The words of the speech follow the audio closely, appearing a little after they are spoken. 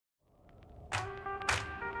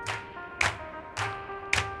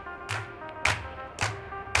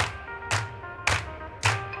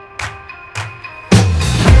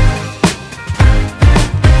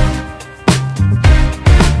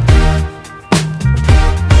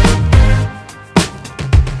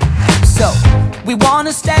We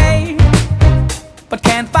wanna stay, but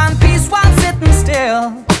can't find peace while sitting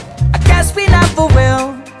still. I guess we never will.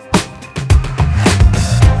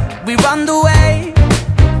 We run away,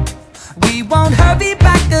 we won't hurry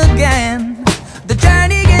back again. The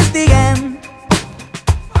journey is the end.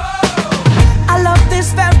 I love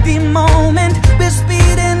this very moment. We're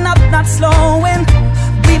speeding up, not slowing.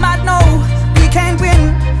 We might know we can't win,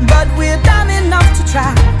 but we're dumb enough to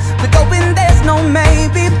try. We're going, there's no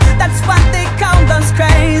maybe. That's why they call us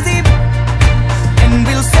crazy. And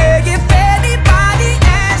we'll say if anybody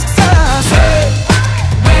asks us, hey,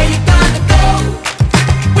 where you gonna go?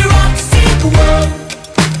 We're off to see the world.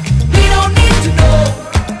 We don't need to know.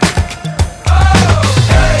 Oh,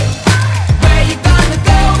 hey, where you gonna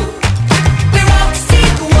go? We're off to see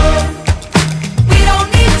the world. We don't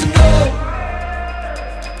need to know.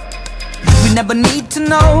 We never need to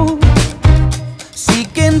know.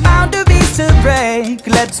 Seeking boundaries to break.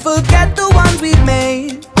 Let's forget the ones we've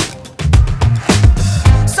made.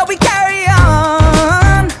 So we carry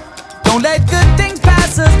on. Don't let good things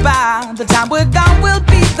pass us by. The time we're gone will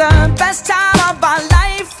be the best time of our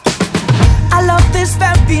life. I love this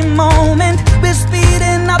very moment. We're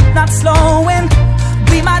speeding up, not slowing.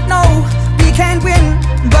 We might know we can't win,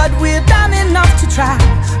 but we're dumb enough to try.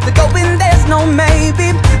 We're going, there's no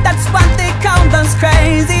maybe. That's why they call us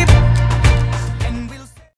crazy.